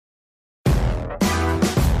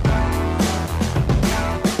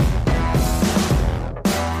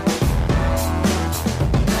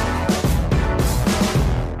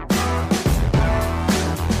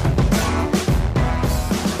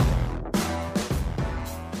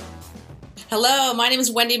Hello, my name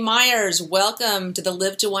is Wendy Myers. Welcome to the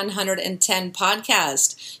Live to 110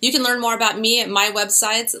 podcast. You can learn more about me at my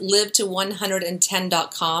websites, live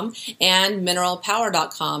to110.com and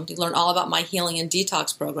mineralpower.com to learn all about my healing and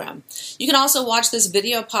detox program. You can also watch this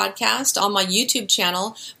video podcast on my YouTube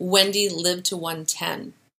channel, Wendy Live to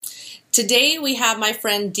 110. Today we have my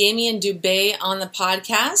friend Damian Dubé on the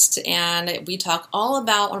podcast, and we talk all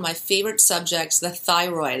about one of my favorite subjects, the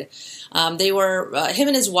thyroid. Him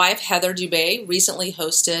and his wife, Heather Dubé, recently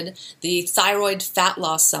hosted the Thyroid Fat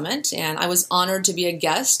Loss Summit, and I was honored to be a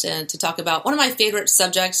guest and to talk about one of my favorite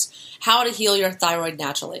subjects, how to heal your thyroid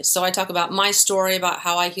naturally. So I talk about my story about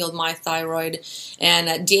how I healed my thyroid,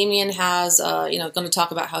 and Damian has, going to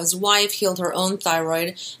talk about how his wife healed her own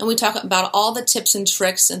thyroid, and we talk about all the tips and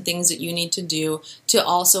tricks and things that you need to do to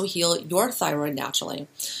also heal your thyroid naturally.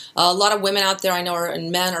 A lot of women out there I know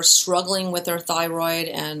and men are struggling with their thyroid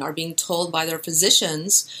and are being told by their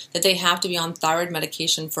physicians that they have to be on thyroid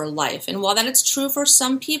medication for life. And while that is true for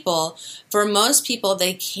some people, for most people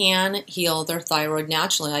they can heal their thyroid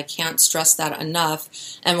naturally. I can't stress that enough.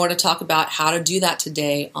 And we're going to talk about how to do that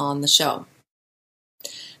today on the show.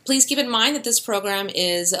 Please keep in mind that this program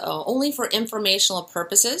is only for informational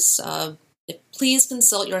purposes. Please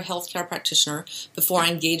consult your healthcare practitioner before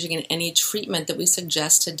engaging in any treatment that we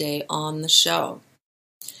suggest today on the show.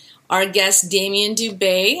 Our guest, Damian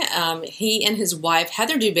Dubé, he and his wife,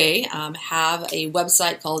 Heather Dubé, have a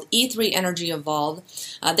website called E3 Energy Evolve.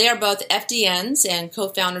 They are both FDNs and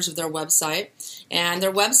co-founders of their website. And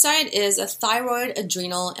their website is a thyroid,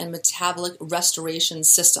 adrenal, and metabolic restoration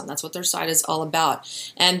system. That's what their site is all about.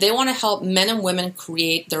 And they want to help men and women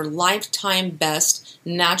create their lifetime best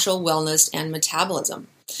natural wellness and metabolism.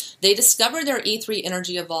 They discovered their E3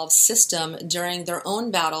 Energy Evolve system during their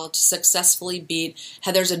own battle to successfully beat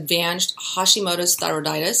Heather's advanced Hashimoto's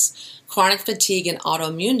thyroiditis, chronic fatigue, and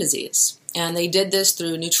autoimmune disease. And they did this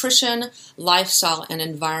through nutrition, lifestyle, and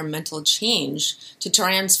environmental change to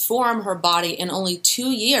transform her body in only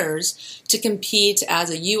 2 years to compete as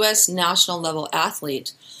a U.S. national level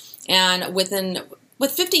athlete. And with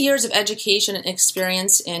 50 years of education and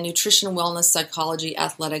experience in nutrition, wellness, psychology,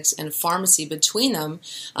 athletics, and pharmacy between them,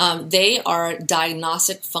 they are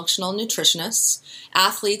diagnostic functional nutritionists,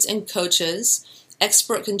 athletes and coaches,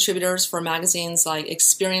 expert contributors for magazines like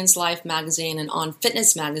Experience Life magazine and On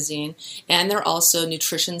Fitness magazine, and they're also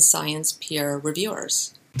nutrition science peer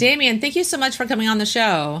reviewers. Damian, thank you so much for coming on the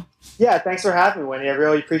show. Yeah, thanks for having me, Wendy. I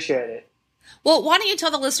really appreciate it. Well, why don't you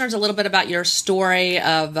tell the listeners a little bit about your story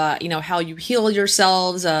of, how you healed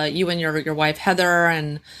yourselves, you and your wife, Heather,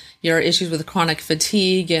 and your issues with chronic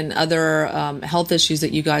fatigue and other health issues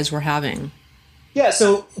that you guys were having. Yeah,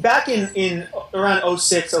 so back in around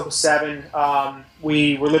 06, 07,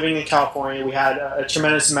 we were living in California. We had a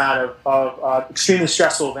tremendous amount of extremely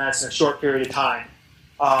stressful events in a short period of time.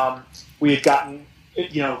 We had gotten,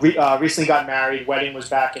 recently got married. Wedding was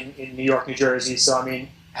back in New York, New Jersey. So,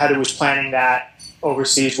 Heather was planning that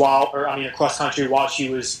overseas across country while she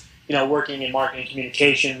was, working in marketing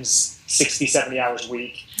communications 60, 70 hours a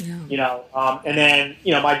week. Yeah. And then,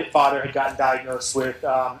 my father had gotten diagnosed with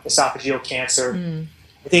esophageal cancer.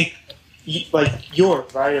 I think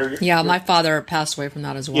yours, right? My father passed away from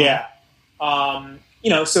that as well. Yeah.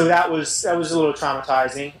 So that was a little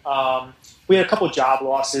traumatizing. We had a couple of job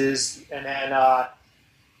losses, and then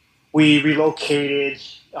we relocated,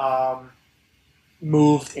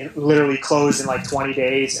 moved and literally closed in like 20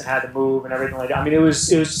 days and had to move and everything like that. It was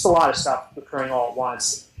just a lot of stuff occurring all at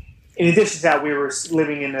once. In addition to that, we were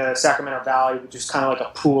living in the Sacramento Valley, which is kind of like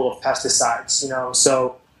a pool of pesticides,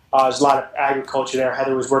 so there's a lot of agriculture there.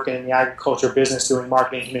 Heather was working in the agriculture business doing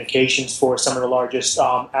marketing communications for some of the largest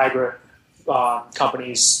agri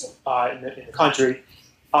companies in the country.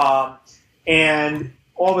 And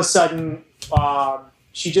all of a sudden,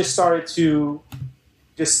 she just started to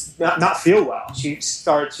not feel well. She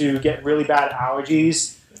started to get really bad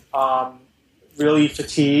allergies, really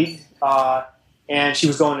fatigued, and she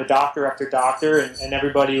was going to doctor after doctor, and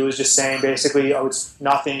everybody was just saying basically, oh, it's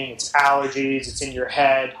nothing, it's allergies, it's in your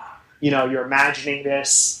head, you're imagining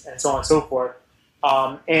this, and so on and so forth.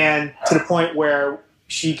 And to the point where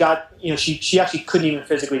she got, she actually couldn't even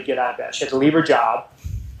physically get out of bed. She had to leave her job,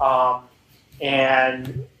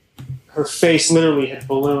 and her face literally had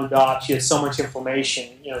ballooned up. She had so much inflammation.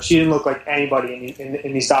 She didn't look like anybody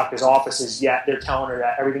in these doctors' offices yet. They're telling her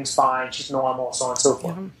that everything's fine, she's normal, so on and so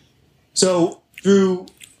forth. Yeah. So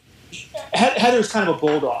Heather's kind of a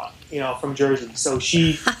bulldog, from Jersey. So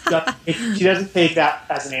she doesn't take that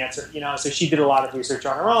as an answer, So she did a lot of research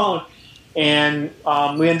on her own, and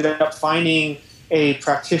we ended up finding a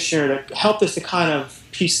practitioner that helped us to kind of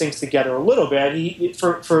piece things together a little bit.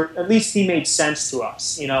 For at least he made sense to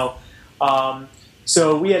us,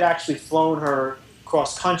 So we had actually flown her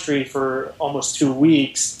cross country for almost 2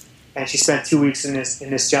 weeks, and she spent 2 weeks in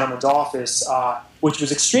this gentleman's office, which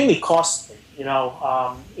was extremely costly,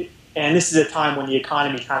 and this is a time when the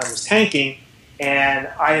economy kind of was tanking, and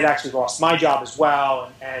I had actually lost my job as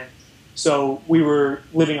well, and so we were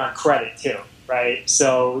living on credit too, right?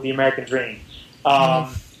 So the American dream,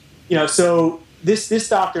 So this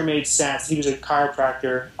doctor made sense. He was a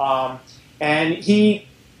chiropractor, and he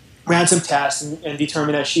ran some tests and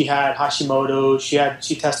determined that she had Hashimoto's.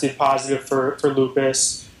 She tested positive for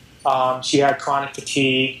lupus. She had chronic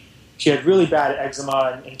fatigue. She had really bad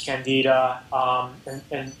eczema and candida,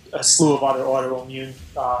 and a slew of other autoimmune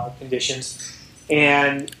conditions.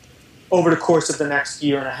 And over the course of the next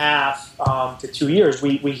year and a half to 2 years,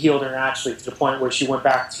 we healed her naturally to the point where she went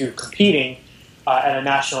back to competing at a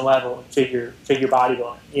national level in figure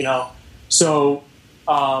bodybuilding. So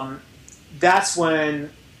that's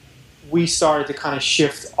when we started to kind of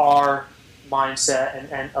shift our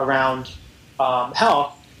mindset and around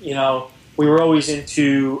health. We were always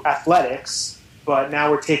into athletics, but now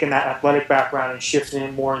we're taking that athletic background and shifting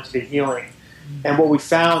it more into the healing. And what we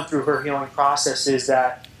found through her healing process is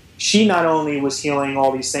that she not only was healing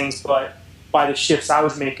all these things, but by the shifts I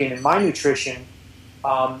was making in my nutrition,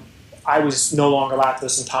 I was no longer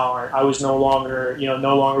lactose intolerant. I was no longer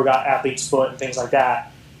got athlete's foot and things like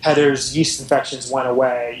that. Heather's yeast infections went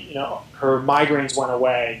away. Her migraines went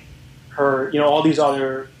away. Her, all these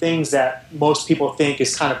other things that most people think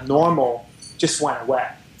is kind of normal just went away.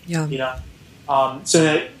 Yeah. So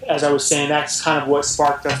that, as I was saying, that's kind of what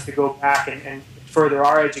sparked us to go back and further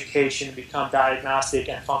our education and become diagnostic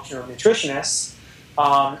and functional nutritionists.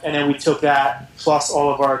 And then we took that plus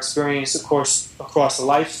all of our experience, of course, across the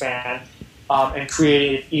lifespan, and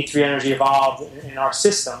created E3 Energy Evolved in our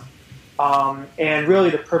system. And really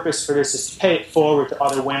the purpose for this is to pay it forward to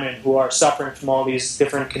other women who are suffering from all these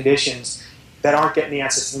different conditions that aren't getting the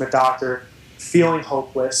answers from the doctor, feeling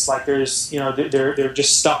hopeless, like there's, they're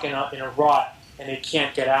just stuck in a rut and they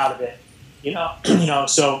can't get out of it,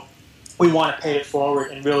 So we want to pay it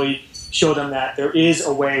forward and really show them that there is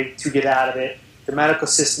a way to get out of it. The medical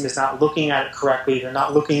system is not looking at it correctly. They're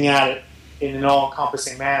not looking at it in an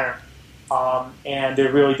all-encompassing manner, and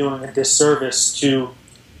they're really doing a disservice to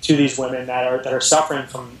these women that are suffering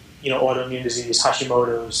from autoimmune disease,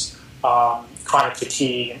 Hashimoto's, chronic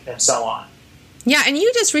fatigue, and so on. Yeah, and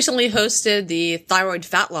you just recently hosted the Thyroid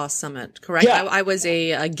Fat Loss Summit, correct? Yeah. I was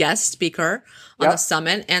a guest speaker on the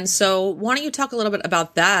summit, and so why don't you talk a little bit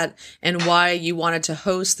about that and why you wanted to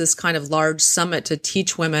host this kind of large summit to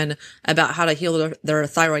teach women about how to heal their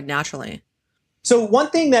thyroid naturally? So one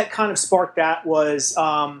thing that kind of sparked that was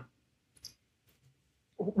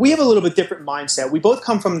we have a little bit different mindset. We both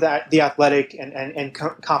come from the athletic and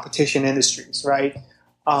competition industries, right?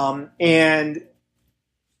 And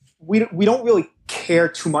we don't really care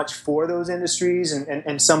too much for those industries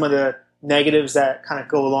and some of the negatives that kind of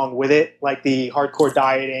go along with it, like the hardcore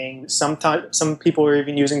dieting. Sometimes some people are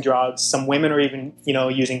even using drugs. Some women are even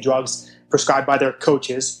using drugs prescribed by their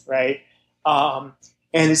coaches, right? And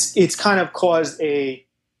it's kind of caused a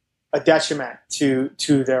detriment to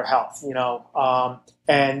their health,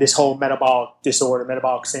 and this whole metabolic disorder,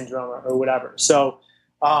 metabolic syndrome, or whatever. So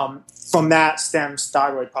from that stems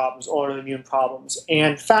thyroid problems, autoimmune problems,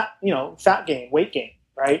 and fat gain, weight gain,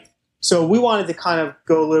 right? So we wanted to kind of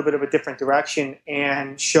go a little bit of a different direction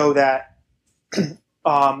and show that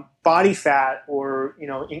body fat or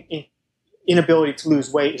inability to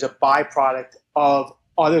lose weight is a byproduct of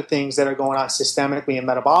other things that are going on systemically and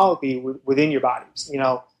metabolically within your bodies.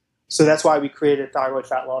 So that's why we created a Thyroid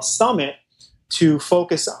Fat Loss Summit to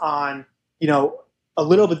focus on a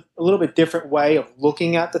little bit different way of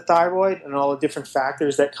looking at the thyroid and all the different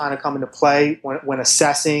factors that kind of come into play when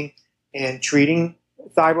assessing and treating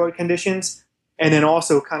thyroid conditions, and then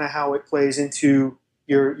also kind of how it plays into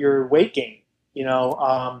your weight gain.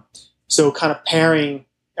 So kind of pairing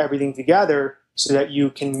everything together so that you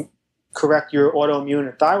can correct your autoimmune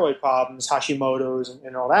and thyroid problems, Hashimoto's,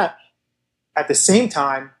 and all that, at the same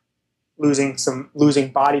time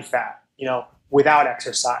losing body fat, without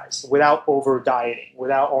exercise, without over dieting,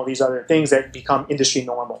 without all these other things that become industry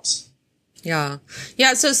normals. Yeah.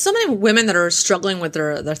 Yeah. So many women that are struggling with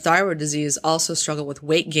their thyroid disease also struggle with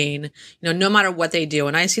weight gain, no matter what they do.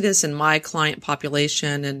 And I see this in my client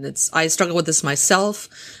population, and I struggle with this myself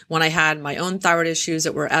when I had my own thyroid issues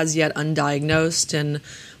that were as yet undiagnosed. And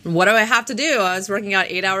what do I have to do? I was working out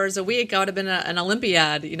 8 hours a week. I would have been an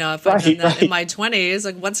Olympiad, if I'd done that in my 20s.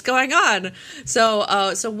 Like, what's going on? So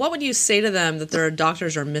what would you say to them that their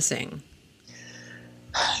doctors are missing?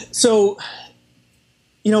 So,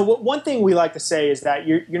 one thing we like to say is that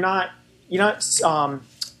you're not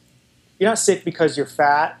sick because you're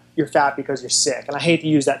fat. You're fat because you're sick. And I hate to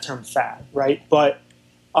use that term fat, right? But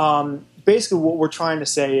basically what we're trying to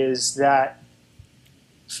say is that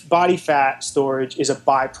body fat storage is a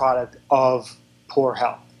byproduct of poor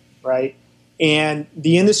health, right? And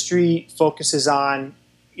the industry focuses on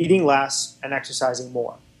eating less and exercising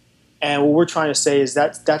more. And what we're trying to say is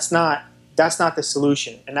that's not the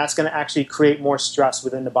solution, and that's going to actually create more stress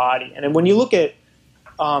within the body. And then when you look at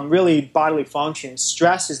really bodily function,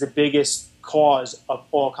 stress is the biggest cause of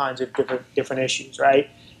all kinds of different issues, right?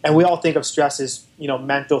 And we all think of stress as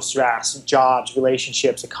mental stress, jobs,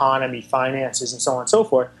 relationships, economy, finances, and so on and so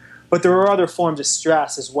forth. But there are other forms of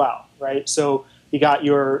stress as well, right? So you got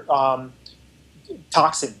your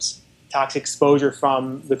toxins, toxic exposure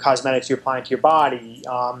from the cosmetics you're applying to your body,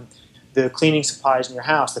 the cleaning supplies in your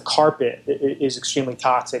house, the carpet is extremely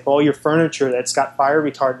toxic. All your furniture that's got fire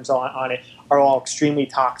retardants on it are all extremely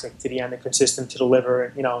toxic to the endocrine system, to the liver,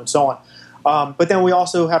 and so on. But then we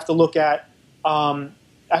also have to look at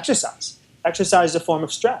exercise. Exercise is a form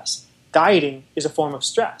of stress. Dieting is a form of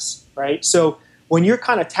stress, right? So when you're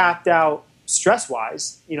kind of tapped out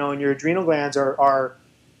stress-wise, and your adrenal glands are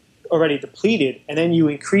already depleted, and then you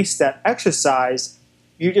increase that exercise,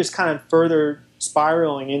 you're just kind of further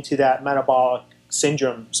spiraling into that metabolic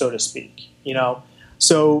syndrome, so to speak.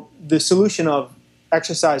 So the solution of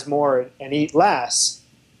exercise more and eat less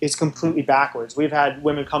is completely backwards. We've had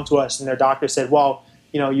women come to us and their doctor said, well,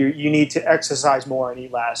 you need to exercise more and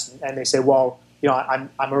eat less. And they say, well, I'm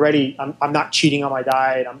not cheating on my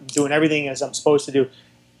diet. I'm doing everything as I'm supposed to do.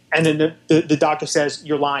 And then the doctor says,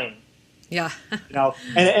 you're lying. Yeah.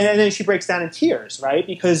 And then she breaks down in tears, right?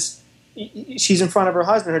 Because she's in front of her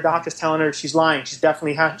husband. Her doctor's telling her she's lying. She's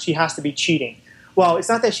definitely she has to be cheating. Well, it's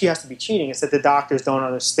not that she has to be cheating. It's that the doctors don't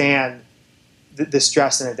understand the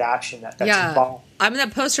stress and adaptation that's involved. I'm the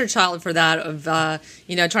poster child for that of,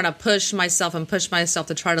 trying to push myself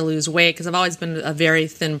to try to lose weight, because I've always been a very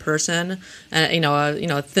thin person,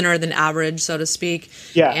 thinner than average, so to speak.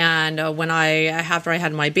 Yeah. And after I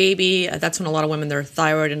had my baby, that's when a lot of women, their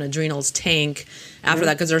thyroid and adrenals tank after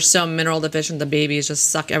that, because they're so mineral deficient, the babies just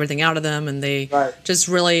suck everything out of them, and they just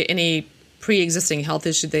really, any pre-existing health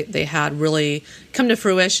issue they had really come to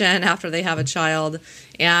fruition after they have a child.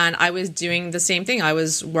 And I was doing the same thing. I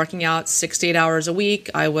was working out 6 to 8 hours a week.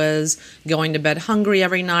 I was going to bed hungry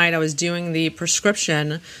every night. I was doing the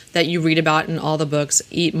prescription that you read about in all the books,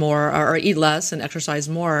 eat more or eat less and exercise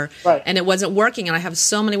more. Right. And it wasn't working. And I have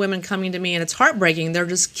so many women coming to me, and it's heartbreaking. They're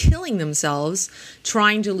just killing themselves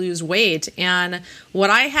trying to lose weight. And what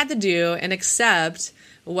I had to do and accept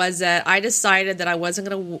was that I decided that I wasn't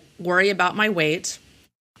going to worry about my weight.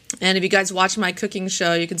 And if you guys watch my cooking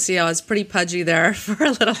show, you can see I was pretty pudgy there for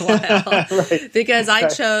a little while. Because I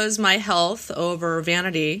chose my health over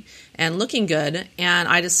vanity and looking good. And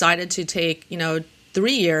I decided to take,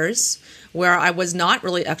 3 years where I was not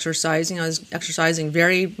really exercising. I was exercising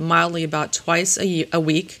very mildly, about twice a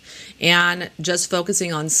week, and just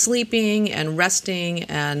focusing on sleeping and resting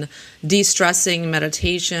and de-stressing,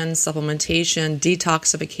 meditation, supplementation,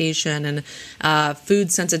 detoxification, and food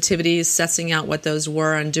sensitivities, sussing out what those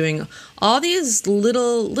were, and doing all these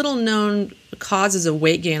little known causes of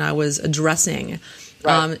weight gain I was addressing.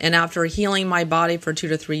 Right. And after healing my body for 2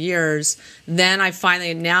 to 3 years, then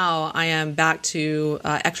now I am back to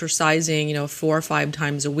exercising, 4 or 5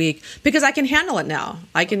 times a week, because I can handle it now.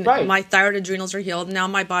 My thyroid adrenals are healed. Now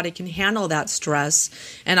my body can handle that stress.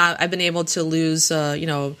 And I've been able to lose,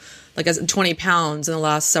 20 pounds in the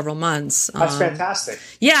last several months. That's fantastic.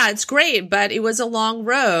 Yeah, it's great, but it was a long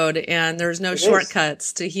road, and there's no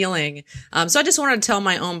shortcuts to healing. So I just wanted to tell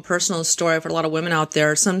my own personal story for a lot of women out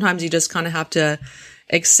there. Sometimes you just kind of have to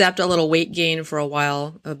accept a little weight gain for a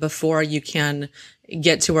while before you can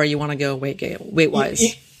get to where you want to go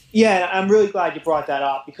weight-wise. Yeah, I'm really glad you brought that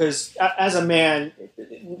up, because as a man,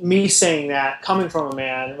 me saying that, coming from a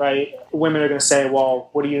man, right, women are going to say, well,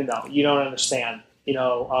 what do you know? You don't understand.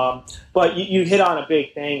 But you hit on a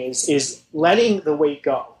big thing is letting the weight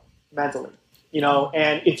go mentally,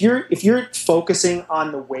 and if you're focusing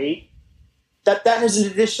on the weight, that is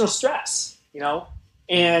an additional stress,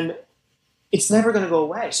 and it's never going to go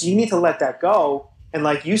away. So you need to let that go. And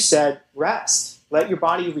like you said, rest, let your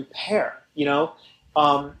body repair,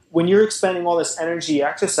 when you're expending all this energy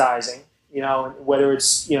exercising, whether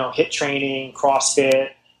it's, HIIT training, CrossFit,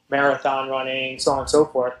 marathon running, so on and so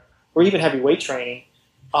forth, or even heavy weight training,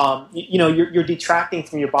 you're detracting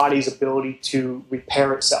from your body's ability to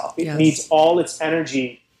repair itself. It needs all its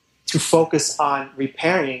energy to focus on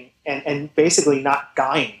repairing and basically not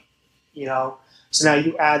dying, So now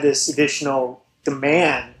you add this additional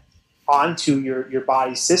demand onto your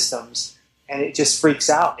body's systems, and it just freaks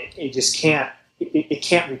out. It just can't. It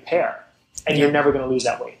can't repair, and you're never going to lose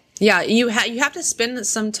that weight. Yeah, you have to spend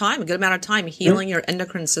some time, a good amount of time, healing your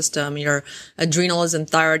endocrine system, your adrenals and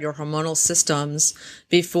thyroid, your hormonal systems,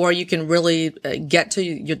 before you can really get to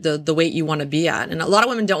the weight you want to be at. And a lot of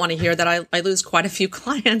women don't want to hear that. I lose quite a few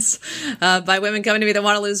clients by women coming to me that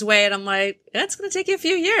want to lose weight. I'm like, it's going to take you a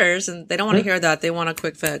few years, and they don't want to hear that. They want a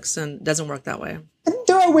quick fix, and it doesn't work that way. And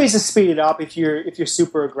there are ways to speed it up if you're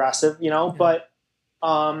super aggressive, but.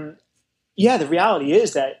 Yeah, the reality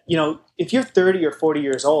is that, if you're 30 or 40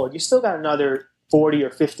 years old, you still got another 40 or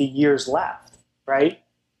 50 years left, right?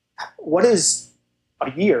 What is a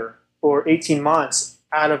year or 18 months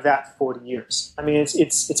out of that 40 years? I mean,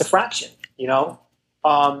 it's a fraction,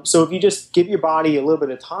 So if you just give your body a little bit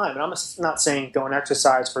of time, and I'm not saying don't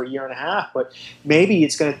exercise for a year and a half, but maybe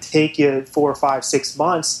it's going to take you 4 or 5, 6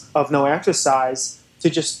 months of no exercise to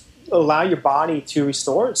just allow your body to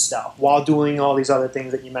restore itself while doing all these other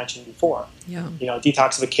things that you mentioned before. Yeah.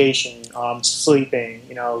 Detoxification, sleeping,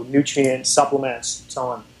 nutrient supplements, so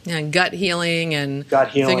on. Yeah, gut healing and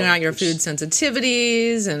figuring out your food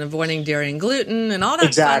sensitivities and avoiding dairy and gluten and all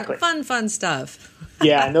that fun stuff.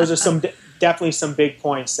 Yeah, and those are definitely some big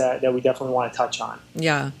points that we definitely want to touch on.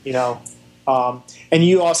 Yeah. And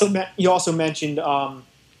you also mentioned,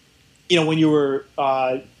 when you were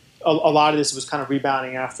a lot of this was kind of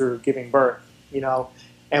rebounding after giving birth,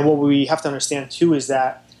 and what we have to understand too is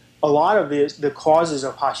that a lot of the causes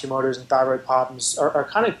of Hashimoto's and thyroid problems are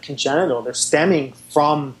kind of congenital. They're stemming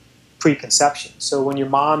from preconception. So when your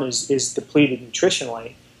mom is depleted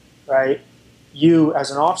nutritionally, right, you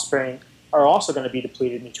as an offspring are also going to be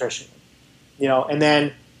depleted nutritionally, and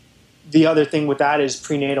then the other thing with that is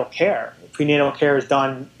prenatal care. Prenatal care is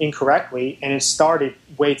done incorrectly, and it started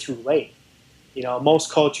way too late. Most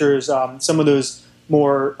cultures, some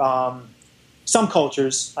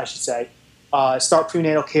cultures, I should say, start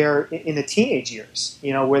prenatal care in the teenage years,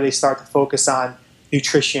 where they start to focus on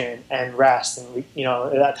nutrition and rest and,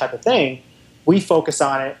 that type of thing. We focus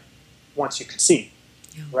on it once you conceive,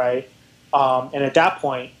 right? And at that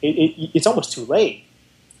point, it's almost too late.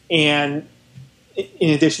 And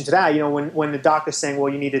in addition to that, when the doctor's saying,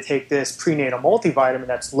 well, you need to take this prenatal multivitamin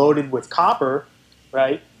that's loaded with copper,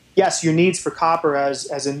 right? Yes, your needs for copper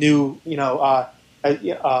as a new,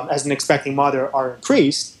 as an expecting mother are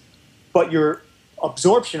increased, but your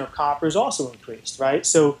absorption of copper is also increased, right?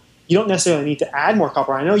 So you don't necessarily need to add more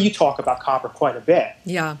copper. I know you talk about copper quite a bit.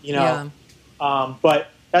 Yeah. But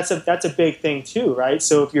that's a big thing too, right?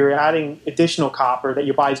 So if you're adding additional copper that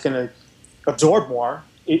your body's going to absorb more,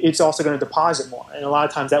 it's also going to deposit more. And a lot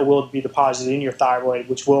of times that will be deposited in your thyroid,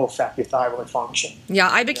 which will affect your thyroid function. Yeah,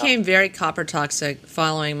 I became very copper toxic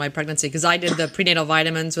following my pregnancy because I did the prenatal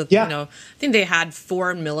vitamins with, I think they had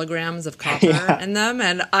 4 milligrams of copper in them.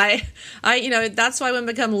 And I that's why women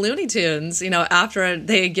become Looney Tunes, after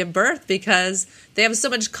they give birth, because they have so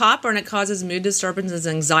much copper and it causes mood disturbances,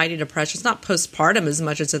 anxiety, depression. It's not postpartum as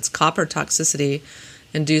much as it's copper toxicity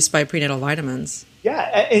induced by prenatal vitamins. Yeah,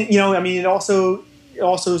 and it also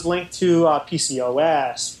is linked to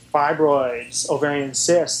PCOS, fibroids, ovarian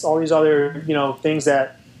cysts, all these other, things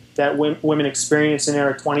that women experience in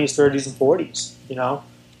their 20s, 30s, and 40s,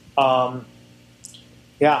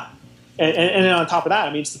 Yeah. And then on top of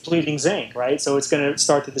that, it's depleting zinc, right? So it's going to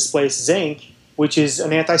start to displace zinc, which is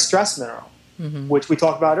an anti-stress mineral, which we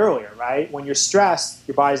talked about earlier, right? When you're stressed,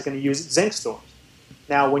 your body's going to use zinc stores.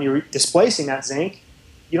 Now, when you're displacing that zinc,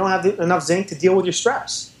 you don't have enough zinc to deal with your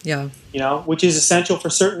stress. Yeah. Which is essential for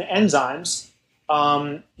certain enzymes,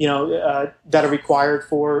 that are required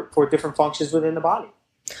for different functions within the body.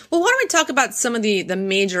 Well, why don't we talk about some of the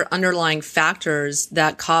major underlying factors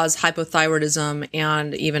that cause hypothyroidism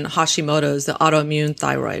and even Hashimoto's, the autoimmune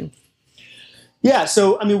thyroid? Yeah.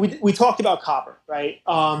 So, we talked about copper, right?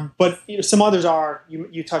 But some others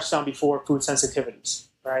you touched on before, food sensitivities,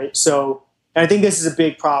 right? So, and I think this is a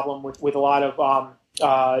big problem with a lot of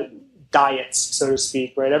diets, so to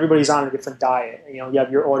speak, right? Everybody's on a different diet. You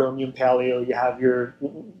have your autoimmune paleo, you have your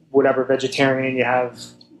whatever vegetarian, you have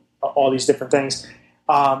all these different things.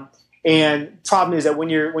 And problem is that when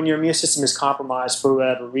your immune system is compromised for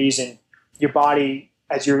whatever reason, your body,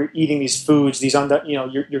 as you're eating these foods,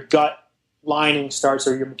 your gut lining starts,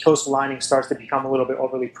 or your mucosal lining starts to become a little bit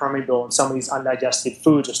overly permeable, and some of these undigested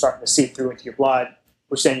foods are starting to seep through into your blood,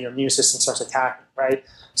 which then your immune system starts attacking, right?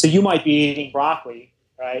 So you might be eating broccoli,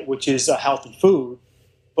 right, which is a healthy food,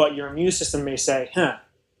 but your immune system may say,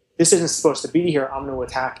 this isn't supposed to be here, I'm going to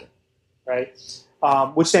attack it, right?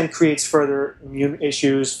 which then creates further immune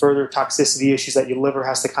issues, further toxicity issues that your liver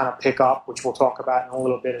has to kind of pick up, which we'll talk about in a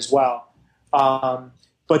little bit as well.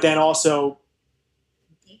 But then also,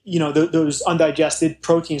 those undigested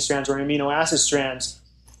protein strands or amino acid strands,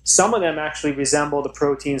 some of them actually resemble the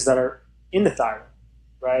proteins that are in the thyroid,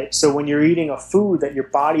 right? So when you're eating a food that your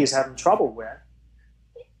body is having trouble with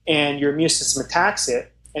and your immune system attacks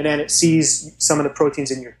it, and then it sees some of the proteins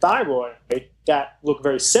in your thyroid that look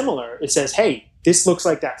very similar, it says, hey, this looks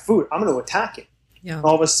like that food, I'm going to attack it. Yeah. And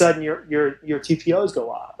all of a sudden your TPOs go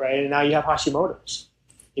up, right? And now you have Hashimoto's.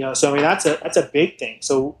 So I mean, that's a big thing.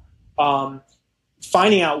 So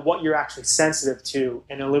finding out what you're actually sensitive to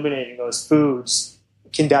and eliminating those foods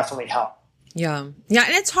can definitely help. Yeah, and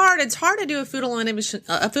it's hard. It's hard to do a food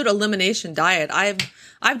elimination diet.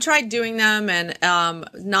 I've tried doing them and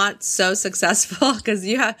not so successful because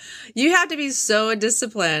you have to be so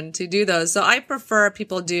disciplined to do those. So I prefer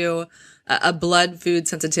people do a blood food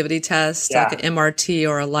sensitivity test, like an MRT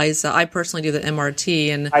or ELISA. I personally do the MRT,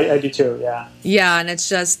 and I do too. Yeah. Yeah, and it's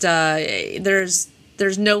just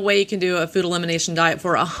there's no way you can do a food elimination diet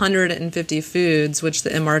for 150 foods, which the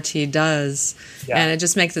MRT does. Yeah. And it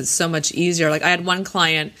just makes it so much easier. Like I had one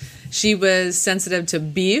client, she was sensitive to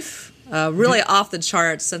beef, really off the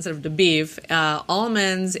charts sensitive to beef,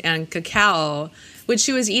 almonds and cacao, which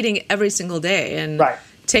she was eating every single day. And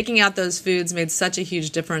taking out those foods made such a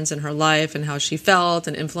huge difference in her life and how she felt,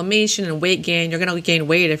 and inflammation and weight gain. You're going to gain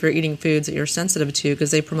weight if you're eating foods that you're sensitive to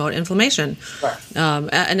because they promote inflammation. Right.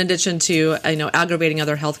 In addition to aggravating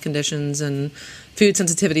other health conditions, and food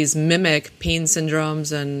sensitivities mimic pain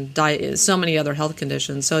syndromes and so many other health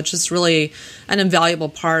conditions. So it's just really an invaluable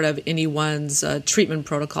part of anyone's treatment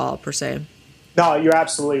protocol per se. No, you're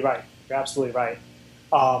absolutely right.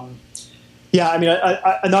 Yeah, I mean,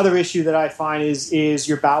 another issue that I find is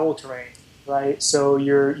your bowel terrain, right? So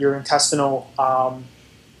your intestinal,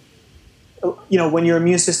 when your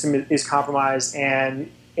immune system is compromised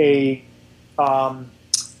and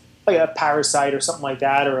like a parasite or something like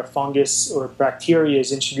that, or a fungus or bacteria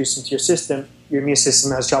is introduced into your system, your immune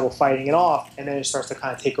system has trouble fighting it off, and then it starts to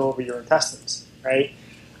kind of take over your intestines, right?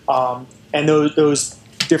 And those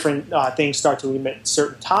different things start to emit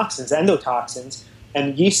certain toxins, endotoxins,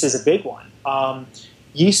 and yeast is a big one.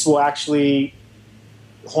 Yeast will actually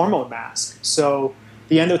hormone mask. So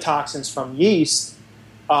the endotoxins from yeast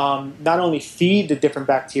not only feed the different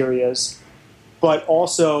bacterias, but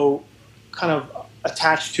also kind of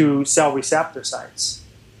attach to cell receptor sites.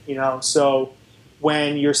 So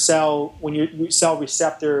when your cell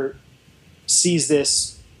receptor sees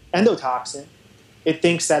this endotoxin, it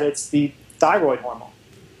thinks that it's the thyroid hormone,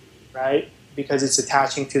 right? Because it's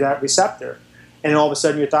attaching to that receptor. And all of a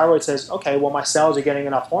sudden your thyroid says, okay, well, my cells are getting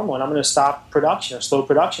enough hormone. I'm going to stop production or slow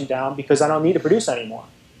production down because I don't need to produce anymore.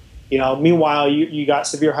 Meanwhile, you got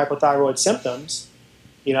severe hypothyroid symptoms,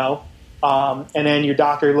 and then your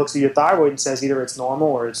doctor looks at your thyroid and says either it's normal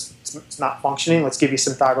or it's not functioning. Let's give you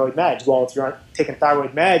some thyroid meds. Well, if you're taking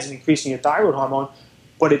thyroid meds and increasing your thyroid hormone,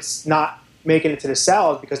 but it's not making it to the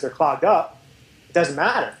cells because they're clogged up, it doesn't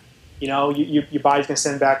matter. Your body's going to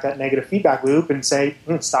send back that negative feedback loop and say,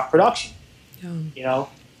 stop production. So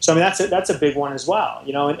I mean that's a big one as well.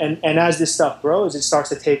 And as this stuff grows, it starts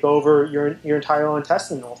to take over your entire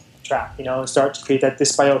intestinal tract. And start to create that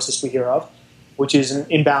dysbiosis we hear of, which is an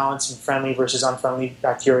imbalance in friendly versus unfriendly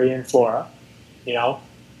bacteria and flora. And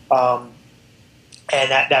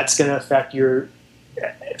that's going to affect your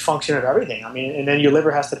function of everything. I mean, and then your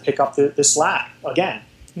liver has to pick up the slack again.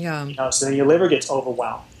 Yeah. So then your liver gets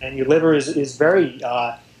overwhelmed, and your liver is very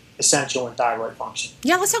essential in thyroid function.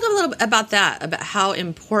 Yeah, let's talk a little bit about that, about how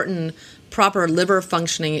important proper liver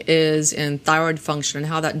functioning is in thyroid function and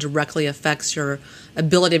how that directly affects your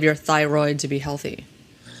ability of your thyroid to be healthy.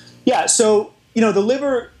 Yeah, so, the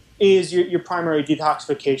liver is your primary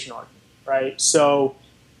detoxification organ, right? So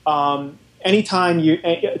anytime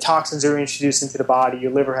toxins are introduced into the body,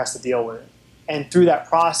 your liver has to deal with it. And through that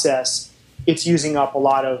process, it's using up a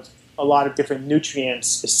lot of different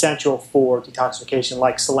nutrients essential for detoxification,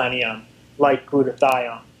 like selenium, like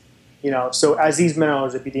glutathione. So as these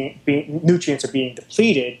minerals nutrients are being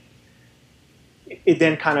depleted, it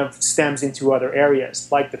then kind of stems into other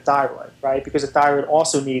areas, like the thyroid, right? Because the thyroid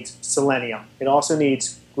also needs selenium. It also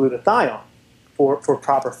needs glutathione for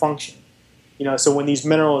proper function. So when these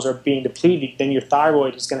minerals are being depleted, then your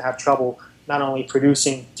thyroid is going to have trouble not only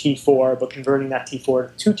producing T4, but converting that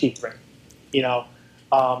T4 to T3,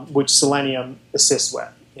 which selenium assists with.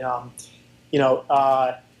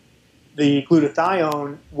 The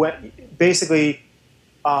glutathione, basically,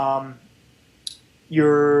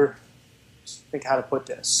 think how to put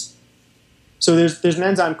this. So there's an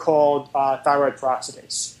enzyme called thyroid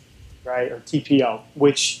peroxidase, right, or TPO,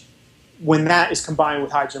 which when that is combined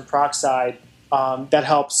with hydrogen peroxide, that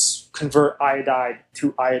helps convert iodide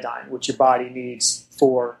to iodine, which your body needs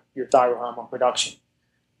for your thyroid hormone production.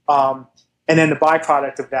 And then the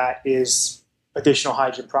byproduct of that is additional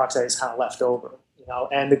hydrogen peroxide is kind of left over,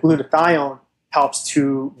 and the glutathione helps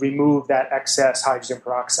to remove that excess hydrogen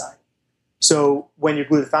peroxide. So when your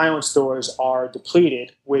glutathione stores are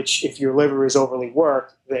depleted, which if your liver is overly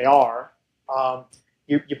worked, they are,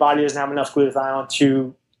 your body doesn't have enough glutathione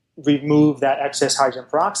to remove that excess hydrogen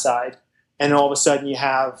peroxide, and all of a sudden you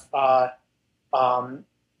have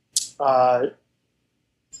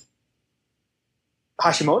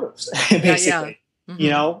Hashimoto's, basically.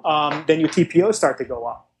 Yeah. Mm-hmm. Then your TPOs start to go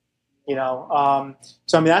up.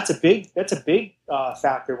 So I mean that's a big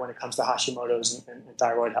factor when it comes to Hashimoto's and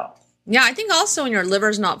thyroid health. Yeah, I think also when your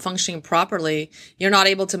liver's not functioning properly, you're not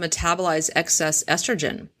able to metabolize excess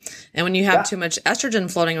estrogen. And when you have too much estrogen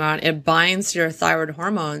floating around, it binds to your thyroid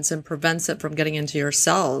hormones and prevents it from getting into your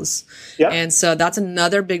cells. Yep. And so that's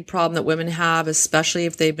another big problem that women have, especially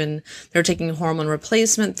if they're taking hormone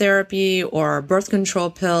replacement therapy or birth control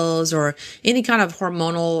pills or any kind of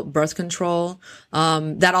hormonal birth control.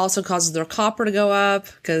 That also causes their copper to go up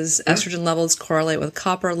because estrogen levels correlate with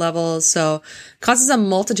copper levels. So it causes a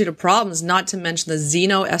multitude of problems, not to mention the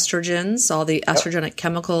xenoestrogens, all the estrogenic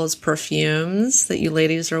chemicals, perfumes that you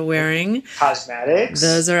ladies are wearing. Cosmetics.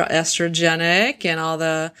 Those are estrogenic, and all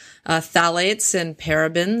the phthalates and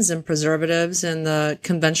parabens and preservatives in the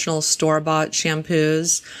conventional store-bought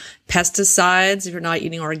shampoos. Pesticides, if you're not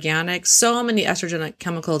eating organic, so many estrogenic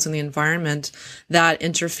chemicals in the environment that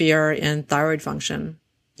interfere in thyroid function.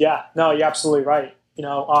 Yeah, no, you're absolutely right.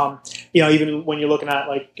 Even when you're looking at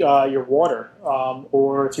like your water,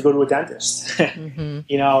 or if you go to a dentist, mm-hmm.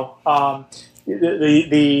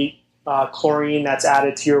 The chlorine that's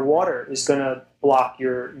added to your water is going to block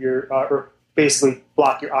or basically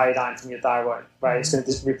block your iodine from your thyroid, right? Mm-hmm.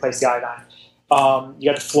 It's going to replace the iodine. You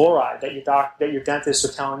got the fluoride that your dentists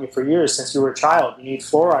are telling you for years since you were a child. You need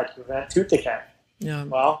fluoride to prevent tooth decay. Yeah.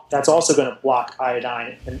 Well, that's also going to block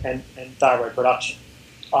iodine and thyroid production.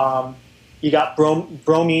 You got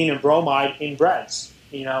bromine and bromide in breads,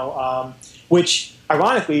 which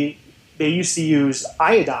ironically they used to use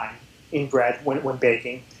iodine in bread when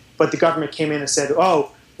baking, but the government came in and said,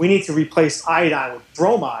 "Oh, we need to replace iodine with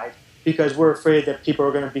bromide because we're afraid that people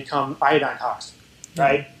are going to become iodine toxic,"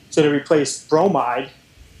 right? So they replace bromide,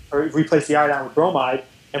 or replace the iodine with bromide,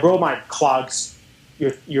 and bromide clogs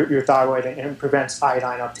your thyroid and prevents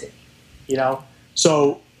iodine uptake.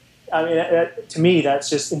 So I mean, to me, that's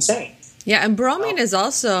just insane. Yeah, and bromine is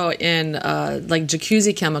also in like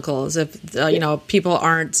jacuzzi chemicals. If people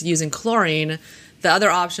aren't using chlorine, the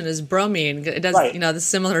other option is bromine. It does the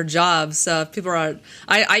similar job. So if people are,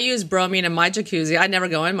 I use bromine in my jacuzzi. I never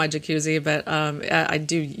go in my jacuzzi, but I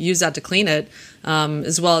do use that to clean it,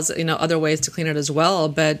 as well as other ways to clean it as well.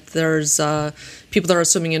 But there's people that are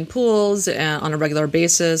swimming in pools on a regular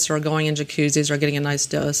basis or going in jacuzzis are getting a nice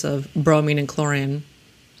dose of bromine and chlorine.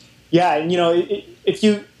 Yeah, and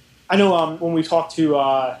I know when we talked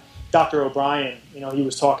to Dr. O'Brien, he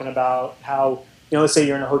was talking about how, let's say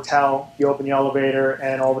you're in a hotel, you open the elevator,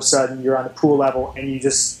 and all of a sudden you're on the pool level, and you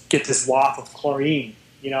just get this waft of chlorine,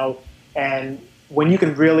 and when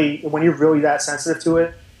you're really that sensitive to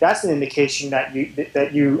it, that's an indication that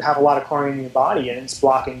you have a lot of chlorine in your body, and it's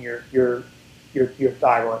blocking your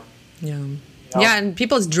thyroid. Yeah. Yeah, and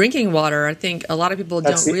people's drinking water, I think a lot of people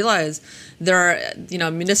don't realize there are,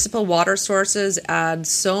 municipal water sources add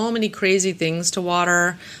so many crazy things to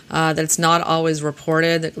water that it's not always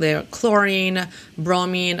reported. They are chlorine,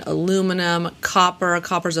 bromine, aluminum, copper.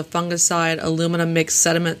 Copper's a fungicide. Aluminum makes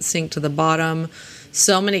sediment sink to the bottom.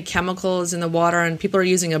 So many chemicals in the water, and people are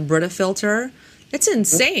using a Brita filter. It's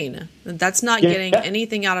insane. That's not getting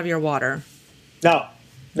anything out of your water. No,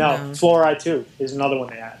 fluoride too is another one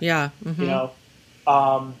they add. Yeah. Mm-hmm.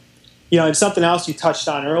 And something else you touched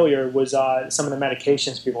on earlier was some of the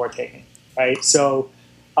medications people are taking, right? So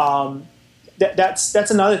that's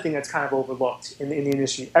another thing that's kind of overlooked in the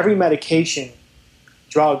industry. Every medication,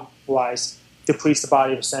 drug-wise, depletes the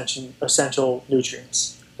body of essential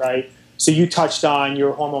nutrients, right? So you touched on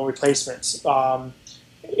your hormone replacements,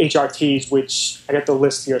 HRTs, which I got the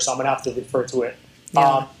list here, so I'm going to have to refer to it.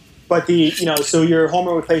 Yeah. But so your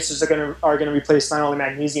hormone replacers are gonna replace not only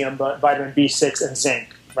magnesium but vitamin B6 and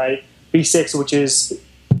zinc, right? B6, which is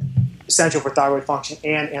essential for thyroid function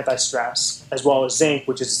and anti-stress, as well as zinc,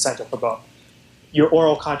 which is essential for both. Your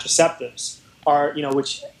oral contraceptives are,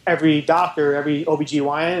 which every doctor, every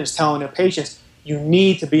OBGYN is telling their patients, you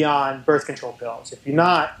need to be on birth control pills. If you're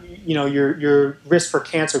not, your risk for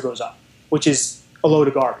cancer goes up, which is a load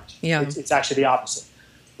of garbage. Yeah. It's actually the opposite.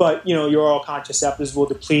 But, your oral contraceptives will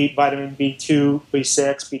deplete vitamin B2,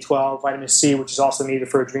 B6, B12, vitamin C, which is also needed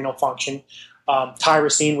for adrenal function,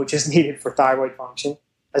 tyrosine, which is needed for thyroid function,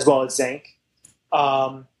 as well as zinc.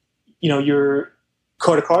 Your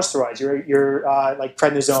corticosteroids, your like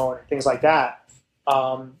prednisone and things like that,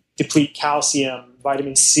 deplete calcium,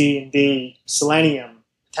 vitamin C and D, selenium,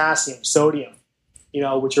 potassium, sodium,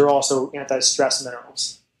 which are also anti-stress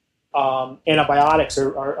minerals. Antibiotics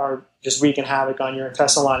are just wreaking havoc on your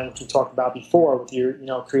intestinal lining, which we talked about before, with your,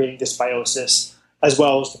 creating dysbiosis, as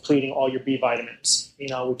well as depleting all your B vitamins,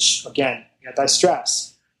 which, again,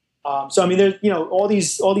 anti-stress. So, I mean, there's, all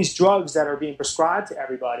these drugs that are being prescribed to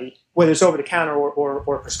everybody, whether it's over the counter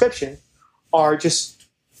or prescription, are just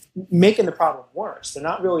making the problem worse. They're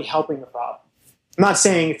not really helping the problem. I'm not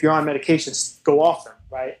saying if you're on medications, go off them,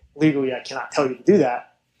 right? Legally, I cannot tell you to do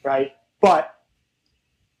that, right? But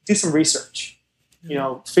do some research,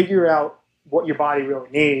 figure out what your body really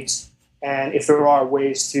needs, and if there are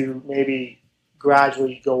ways to maybe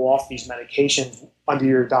gradually go off these medications under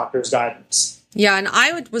your doctor's guidance. Yeah, and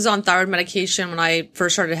I was on thyroid medication when I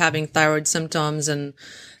first started having thyroid symptoms, and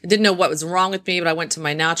I didn't know what was wrong with me, but I went to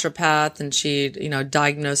my naturopath, and she,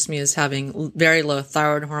 diagnosed me as having very low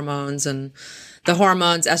thyroid hormones, and the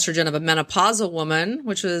hormones estrogen of a menopausal woman,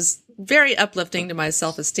 which was very uplifting to my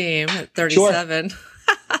self-esteem at 37. Sure.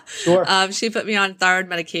 Sure. She put me on thyroid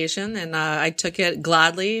medication, and I took it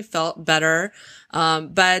gladly, felt better.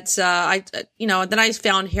 But then I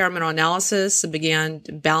found hair mineral analysis and began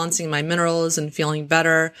balancing my minerals and feeling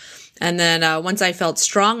better. And then once I felt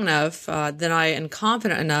strong enough, and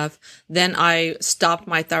confident enough, then I stopped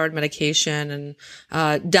my thyroid medication.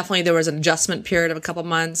 And definitely there was an adjustment period of a couple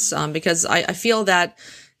months because I feel that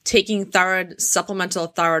taking supplemental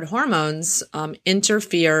thyroid hormones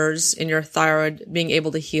interferes in your thyroid being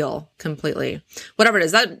able to heal completely. Whatever it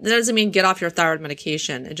is, that doesn't mean get off your thyroid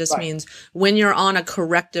medication. It just means when you're on a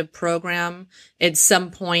corrective program, at some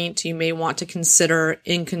point you may want to consider,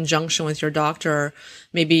 in conjunction with your doctor,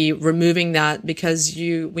 maybe removing that, because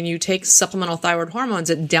when you take supplemental thyroid hormones,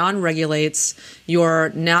 it downregulates your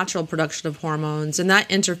natural production of hormones, and that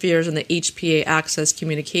interferes in the HPA axis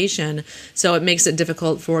communication. So it makes it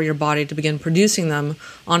difficult for your body to begin producing them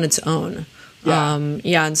on its own. Yeah.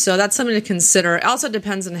 And so that's something to consider. It also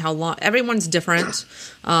depends on how long. Everyone's different,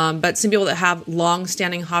 but some people that have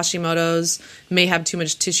long-standing Hashimoto's may have too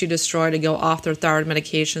much tissue destroyed to go off their thyroid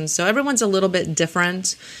medication. So everyone's a little bit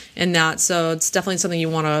different in that. So it's definitely something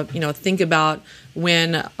you want to, think about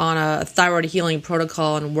when on a thyroid healing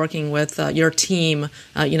protocol and working with your team,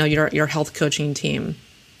 your health coaching team.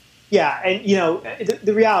 Yeah, and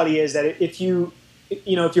the reality is that if your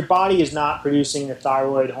body is not producing the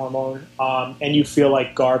thyroid hormone and you feel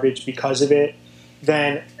like garbage because of it,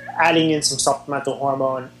 then adding in some supplemental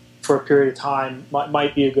hormone for a period of time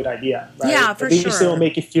might be a good idea, right? Yeah, for sure. At least it'll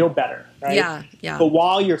make you feel better, right? Yeah. But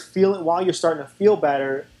while you're starting to feel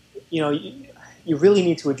better, you really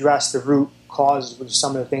need to address the root causes, which is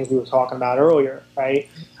some of the things we were talking about earlier, right?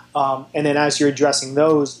 And then as you're addressing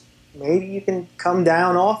those, maybe you can come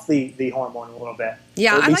down off the hormone a little bit.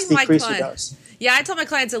 Yeah, or at least decrease your dose. Yeah, I tell my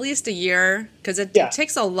clients at least a year, because it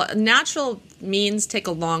takes natural means take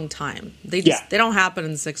a long time. They don't happen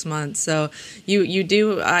in 6 months. So you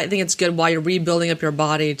do. I think it's good while you're rebuilding up your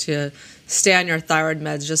body to stay on your thyroid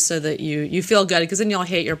meds, just so that you feel good, because then you'll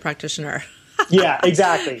hate your practitioner. Yeah,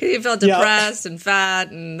 exactly. You feel depressed and fat,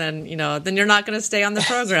 and then then you're not going to stay on the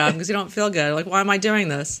program because you don't feel good. Like, why am I doing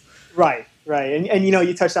this? Right. And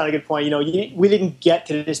you touched on a good point. We didn't get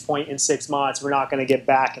to this point in 6 months. We're not going to get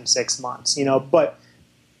back in 6 months, but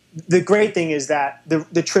the great thing is that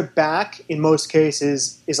the trip back in most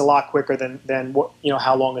cases is a lot quicker than what,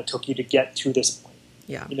 how long it took you to get to this point.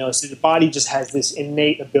 Yeah. So the body just has this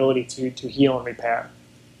innate ability to heal and repair,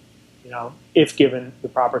 if given the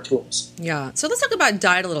proper tools. Yeah. So let's talk about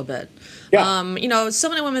diet a little bit. Yeah. So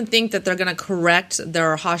many women think that they're going to correct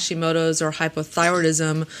their Hashimoto's or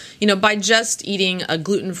hypothyroidism, by just eating a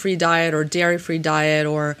gluten-free diet or dairy-free diet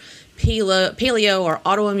or paleo or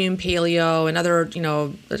autoimmune paleo and other,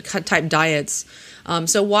 type diets.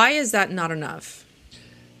 So why is that not enough?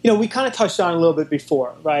 We kind of touched on it a little bit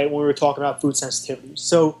before, right, when we were talking about food sensitivities.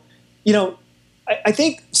 So, I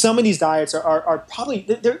think some of these diets are probably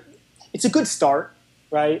it's a good start,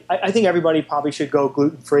 right? I think everybody probably should go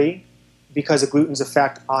gluten-free because of gluten's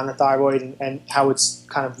effect on the thyroid and how it's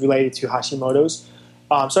kind of related to Hashimoto's.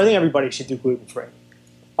 So I think everybody should do gluten-free.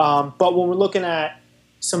 But when we're looking at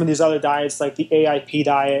some of these other diets like the AIP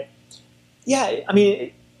diet,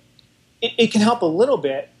 it can help a little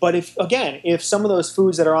bit, but if some of those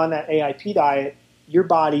foods that are on that AIP diet, your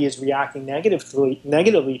body is reacting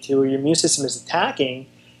negatively to, or your immune system is attacking,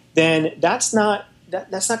 then that's not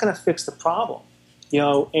going to fix the problem,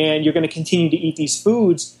 and you're going to continue to eat these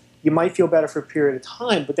foods. You might feel better for a period of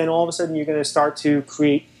time, but then all of a sudden you're going to start to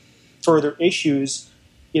create further issues,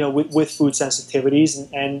 with food sensitivities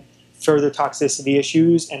and further toxicity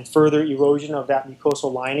issues and further erosion of that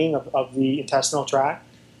mucosal lining of the intestinal tract.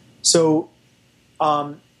 So,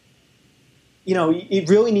 it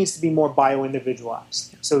really needs to be more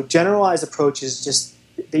bio-individualized. So generalized approaches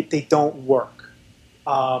they don't work,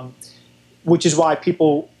 which is why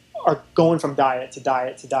people are going from diet to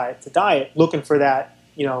diet to diet to diet, looking for that,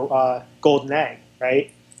 golden egg,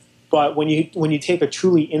 right? But when you take a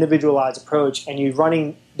truly individualized approach and you're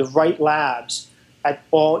running the right labs at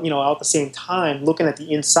all the same time, looking at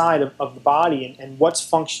the inside of the body and what's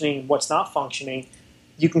functioning and what's not functioning,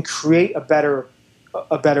 you can create a better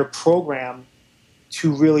program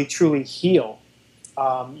to really truly heal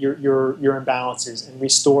your imbalances and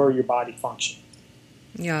restore your body function.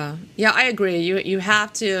 Yeah, I agree. You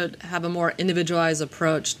have to have a more individualized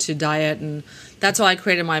approach to diet, and that's why I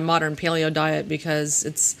created my modern paleo diet, because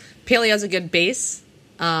paleo is a good base.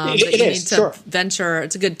 But you need to venture.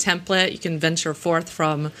 It's a good template you can venture forth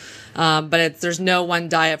from, but there's no one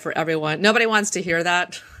diet for everyone. Nobody wants to hear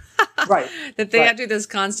that. Right. That they have to do this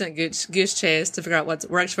constant goose chase to figure out what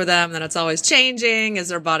works for them. Then it's always changing as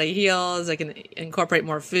their body heals. They can incorporate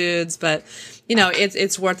more foods, but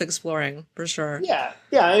it's worth exploring for sure. Yeah.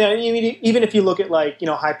 I mean, even if you look at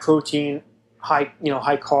high protein, high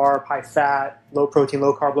carb, high fat, low protein,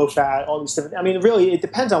 low carb, low fat, all these different. I mean, really, it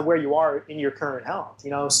depends on where you are in your current health.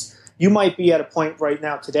 You might be at a point right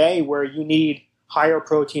now today where you need higher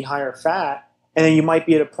protein, higher fat. And then you might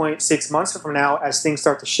be at a point 6 months from now, as things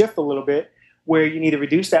start to shift a little bit, where you need to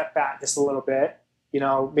reduce that fat just a little bit,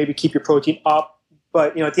 maybe keep your protein up.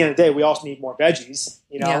 But, at the end of the day, we also need more veggies,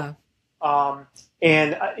 Yeah.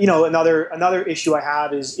 Another issue I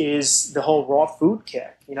have is the whole raw food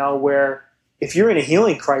kick, where if you're in a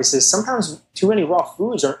healing crisis, sometimes too many raw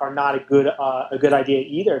foods are not a good idea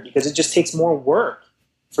either, because it just takes more work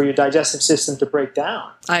for your digestive system to break down.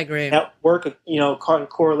 I agree. That work,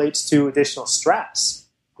 correlates to additional stress,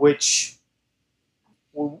 which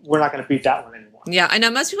we're not going to beat that one anymore. Yeah, I know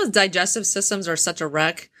most people's digestive systems are such a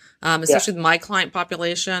wreck, especially with my client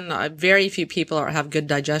population. Very few people have good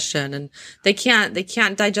digestion, and they can't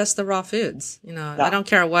digest the raw foods. I don't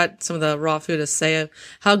care what some of the raw foodists say,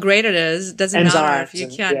 how great it is. It doesn't matter if you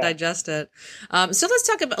can't digest it. So let's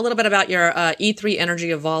talk a little bit about your E3 Energy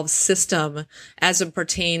Evolve system as it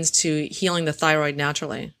pertains to healing the thyroid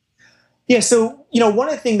naturally. Yeah, so one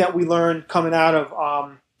of the things that we learned coming out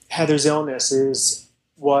of Heather's illness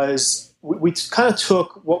was we kind of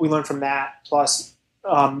took what we learned from that, plus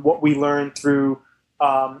what we learned through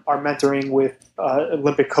our mentoring with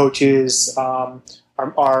Olympic coaches. One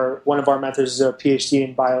of our mentors is a PhD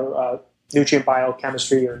in nutrient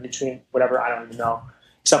biochemistry or nutrient whatever, I don't even know,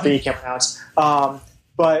 something you can't pronounce.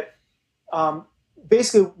 But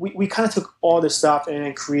basically, we kind of took all this stuff and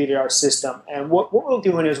then created our system. And what we're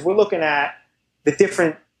doing is we're looking at the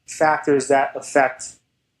different factors that affect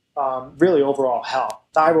really overall health.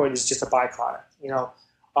 Thyroid is just a byproduct,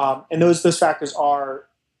 and those factors are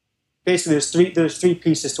basically there's three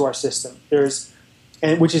pieces to our system.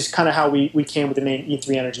 Which is kind of how we came with the name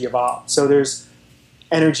E3 Energy Evolve. So there's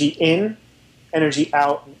energy in, energy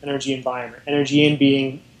out, and energy environment. Energy in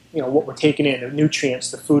being what we're taking in, the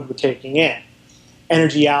nutrients, the food we're taking in.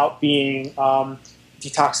 Energy out being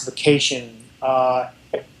detoxification,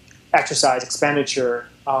 exercise, expenditure.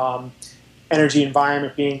 Energy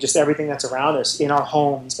environment being just everything that's around us, in our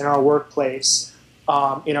homes, in our workplace,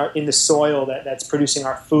 in the soil that's producing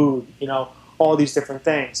our food, all these different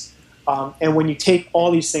things. And when you take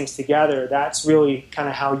all these things together, that's really kind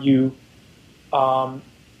of how you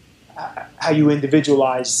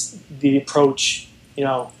individualize the approach,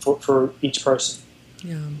 for each person.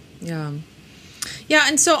 Yeah,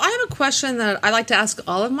 and so I have a question that I like to ask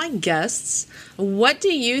all of my guests. What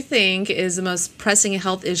do you think is the most pressing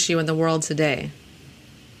health issue in the world today?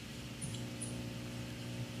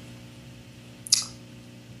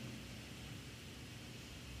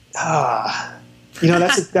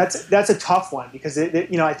 That's a tough one, because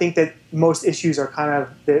I think that most issues are kind of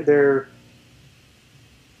they're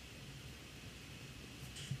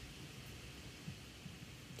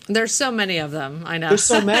There's so many of them. I know. There's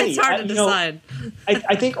so many. It's hard to decide.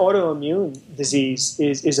 I think autoimmune disease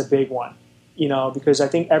is a big one, because I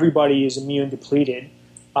think everybody is immune depleted.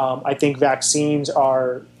 I think vaccines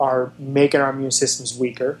are making our immune systems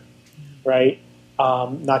weaker, right?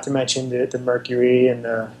 not to mention the mercury and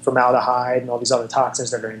the formaldehyde and all these other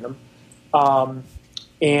toxins that are in them.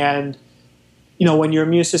 And, when your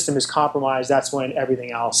immune system is compromised, that's when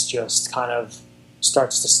everything else just kind of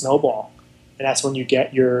starts to snowball. And that's when you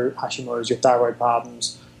get your Hashimoto's, your thyroid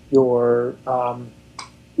problems, your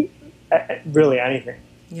really anything.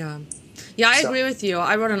 Yeah. Yeah, I agree with you.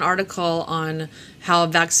 I wrote an article on how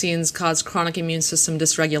vaccines cause chronic immune system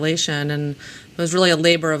dysregulation, and it was really a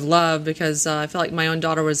labor of love because I felt like my own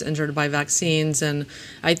daughter was injured by vaccines, and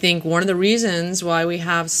I think one of the reasons why we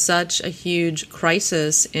have such a huge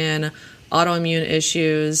crisis in autoimmune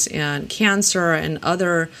issues and cancer and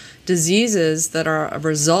other diseases that are a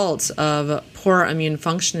result of poor immune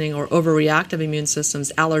functioning or overreactive immune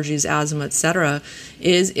systems, allergies, asthma, etc.,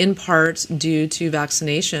 is in part due to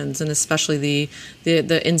vaccinations, and especially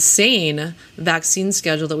the insane vaccine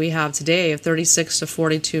schedule that we have today of 36 to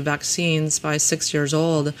 42 vaccines by 6 years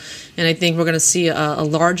old. And I think we're going to see a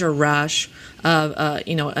larger rash of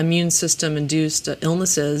immune system induced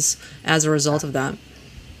illnesses as a result of that.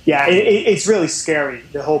 Yeah, it's really scary.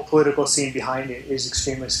 The whole political scene behind it is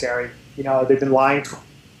extremely scary. They've been lying to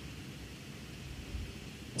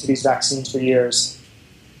these vaccines for years.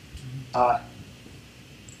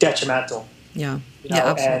 Detrimental. Yeah.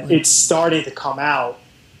 Absolutely. And it's starting to come out,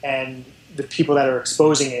 and the people that are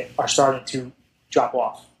exposing it are starting to drop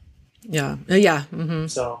off. Yeah. Yeah. Mm-hmm.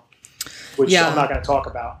 So, which I'm not going to talk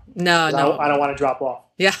about. No. I don't want to drop off.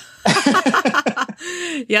 Yeah.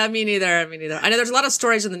 Yeah, me neither. I know there's a lot of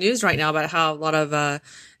stories in the news right now about how a lot of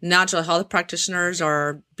natural health practitioners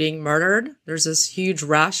are being murdered. There's this huge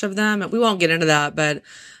rash of them. We won't get into that, but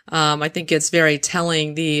I think it's very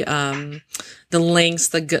telling the lengths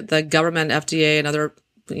the government, FDA, and other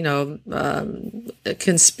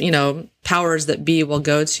powers that be will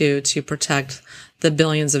go to protect the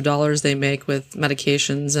billions of dollars they make with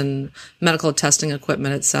medications and medical testing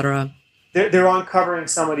equipment, etc. They're uncovering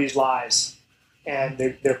some of these lies, and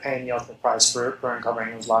they're paying the ultimate price for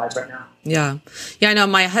uncovering those lies right now. Yeah. I know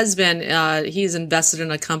my husband, he's invested in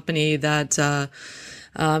a company that,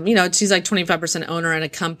 she's like 25% owner in a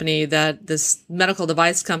company that this medical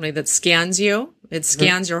device company that scans you. It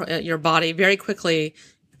scans your body very quickly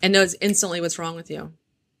and knows instantly what's wrong with you.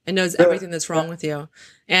 It knows everything that's wrong with you.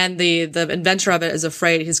 And the inventor of it is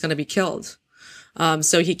afraid he's going to be killed.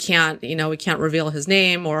 So we can't reveal his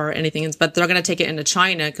name or anything, but they're going to take it into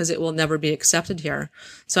China because it will never be accepted here.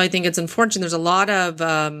 So I think it's unfortunate. There's a lot of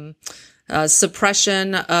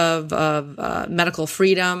suppression of medical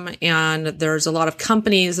freedom, and there's a lot of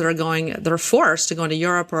companies that are forced to go into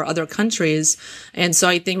Europe or other countries. And so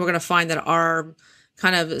I think we're going to find that our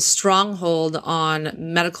kind of stronghold on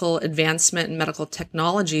medical advancement and medical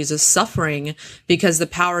technologies is suffering because the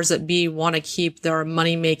powers that be want to keep their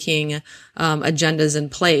money-making agendas in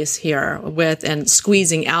place here and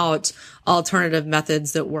squeezing out alternative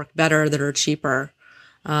methods that work better, that are cheaper.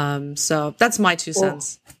 So that's my 2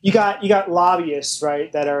 cents. You got lobbyists,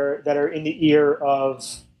 right, that are in the ear of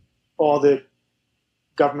all the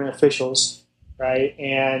government officials. Right,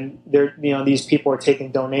 and these people are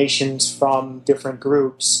taking donations from different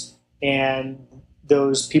groups, and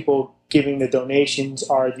those people giving the donations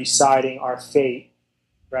are deciding our fate,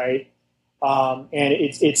 right? And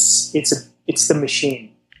it's the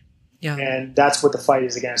machine, and that's what the fight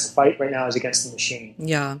is against. The fight right now is against the machine.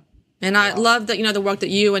 Yeah. And I love that, the work that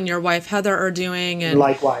you and your wife, Heather, are doing. And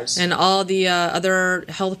likewise. And all the other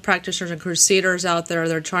health practitioners and crusaders out there,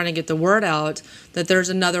 they're trying to get the word out that there's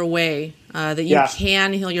another way, that you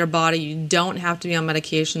can heal your body. You don't have to be on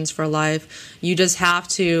medications for life. You just have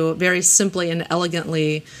to very simply and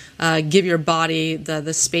elegantly give your body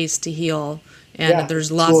the space to heal. And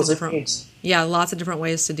there's lots of different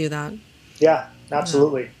ways to do that. Yeah.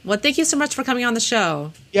 Absolutely. Well, thank you so much for coming on the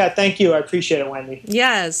show. Yeah, thank you. I appreciate it, Wendy.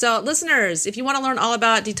 Yeah. So listeners, if you want to learn all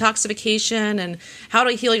about detoxification and how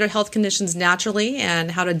to heal your health conditions naturally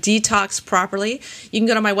and how to detox properly, you can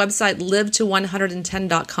go to my website,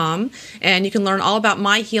 live-to110.com, and you can learn all about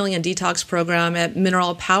my healing and detox program at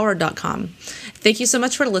mineralpower.com. Thank you so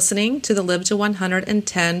much for listening to the Live to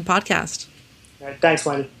 110 podcast. All right, thanks,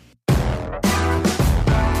 Wendy.